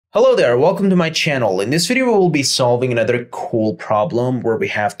Hello there, welcome to my channel. In this video, we will be solving another cool problem where we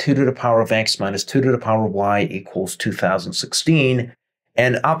have 2 to the power of x minus 2 to the power of y equals 2016.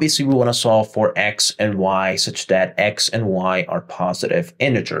 And obviously, we want to solve for x and y such that x and y are positive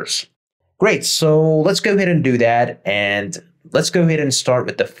integers. Great, so let's go ahead and do that. And let's go ahead and start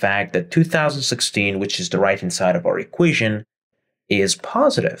with the fact that 2016, which is the right-hand side of our equation, is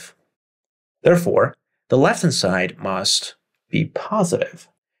positive. Therefore, the left-hand side must be positive,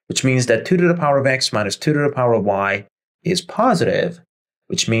 which means that 2 to the power of x minus 2 to the power of y is positive,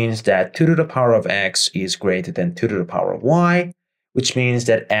 which means that 2 to the power of x is greater than 2 to the power of y, which means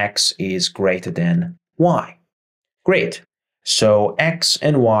that x is greater than y. Great. So x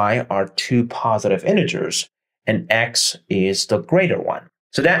and y are two positive integers, and x is the greater one.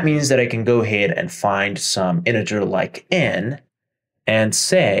 So that means that I can go ahead and find some integer like n and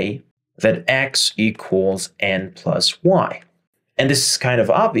say that x equals n plus y. And this is kind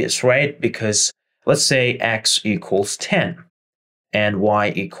of obvious, right? Because let's say x equals 10 and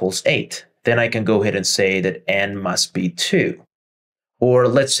y equals 8. Then I can go ahead and say that n must be 2. Or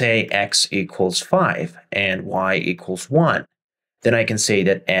let's say x equals 5 and y equals 1. Then I can say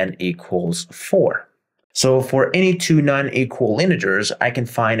that n equals 4. So for any two non-equal integers, I can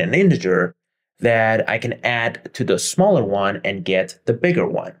find an integer that I can add to the smaller one and get the bigger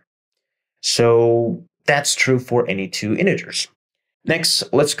one. So that's true for any two integers. Next,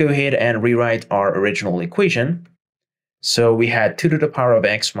 let's go ahead and rewrite our original equation. So we had 2 to the power of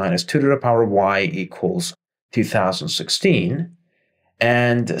x minus 2 to the power of y equals 2016.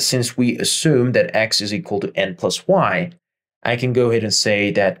 And since we assume that x is equal to n plus y, I can go ahead and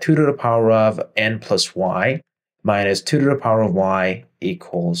say that 2 to the power of n plus y minus 2 to the power of y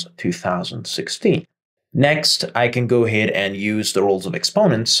equals 2016. Next, I can go ahead and use the rules of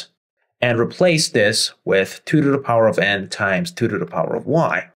exponents and replace this with 2 to the power of n times 2 to the power of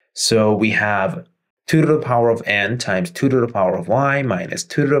y. So we have 2 to the power of n times 2 to the power of y minus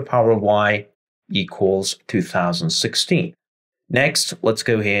 2 to the power of y equals 2016. Next, let's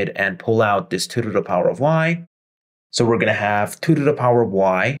go ahead and pull out this 2 to the power of y. So we're going to have 2 to the power of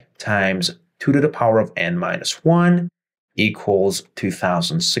y times 2 to the power of n minus 1 equals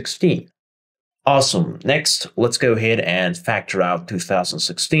 2016. Awesome. Next, let's go ahead and factor out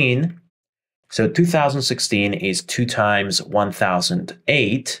 2016. So 2016 is 2 times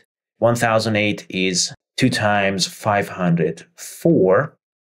 1008. 1008 is 2 times 504.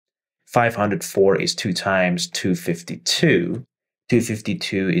 504 is 2 times 252.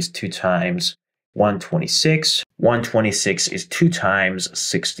 252 is 2 times 126. 126 is 2 times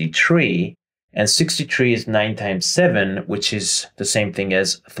 63. And 63 is 9 times 7, which is the same thing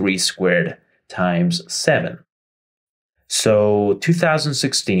as 3 squared times 7. So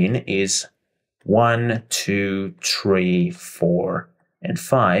 2016 is 1, 2, 3, 4, and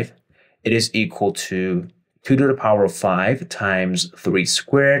 5. It is equal to 2 to the power of 5 times 3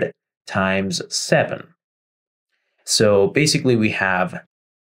 squared times 7. So basically we have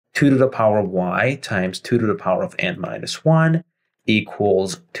 2 to the power of y times 2 to the power of n minus 1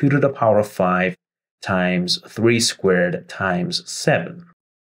 equals 2 to the power of 5 times 3 squared times 7.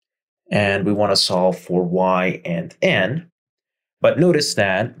 And we want to solve for y and n. But notice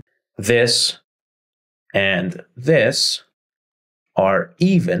that this and this are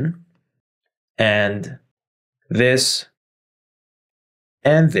even, and this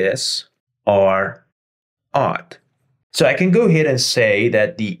and this are odd. So I can go ahead and say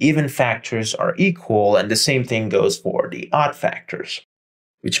that the even factors are equal, and the same thing goes for the odd factors,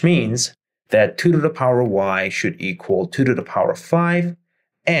 which means that 2 to the power of y should equal 2 to the power of 5,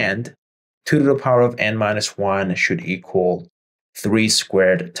 and 2 to the power of n minus 1 should equal 3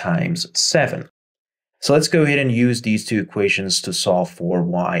 squared times 7. So let's go ahead and use these two equations to solve for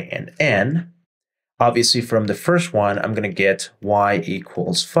y and n. Obviously, from the first one, I'm going to get y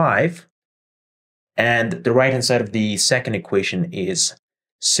equals 5. And the right-hand side of the second equation is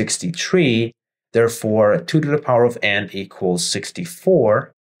 63. Therefore, 2 to the power of n equals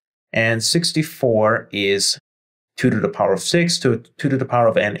 64. And 64 is 2 to the power of 6. So 2 to the power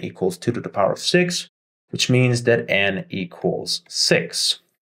of n equals 2 to the power of 6, which means that n equals 6.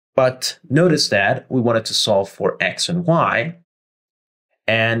 But notice that we wanted to solve for x and y.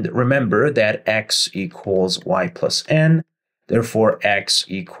 And remember that x equals y plus n. Therefore, x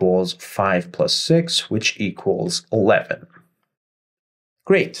equals 5 plus 6, which equals 11.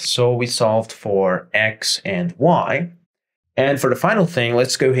 Great, so we solved for x and y. And for the final thing,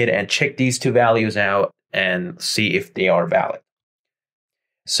 let's go ahead and check these two values out and see if they are valid.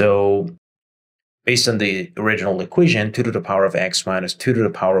 So based on the original equation, 2 to the power of x minus 2 to the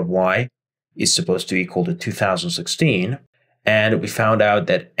power of y is supposed to equal to 2016. And we found out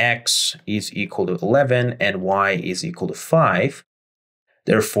that x is equal to 11 and y is equal to 5.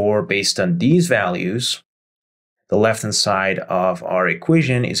 Therefore, based on these values, the left-hand side of our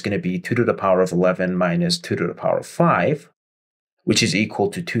equation is going to be 2 to the power of 11 minus 2 to the power of 5, which is equal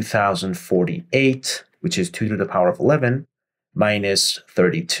to 2048, which is 2 to the power of 11, minus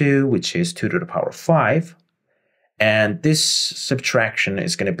 32, which is 2 to the power of 5. And this subtraction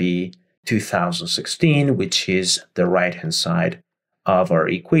is going to be 2016, which is the right-hand side of our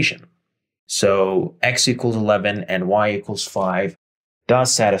equation. So x equals 11 and y equals 5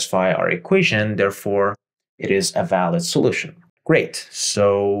 does satisfy our equation. Therefore, it is a valid solution. Great.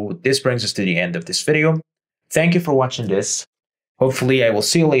 So this brings us to the end of this video. Thank you for watching this. Hopefully, I will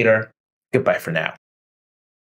see you later. Goodbye for now.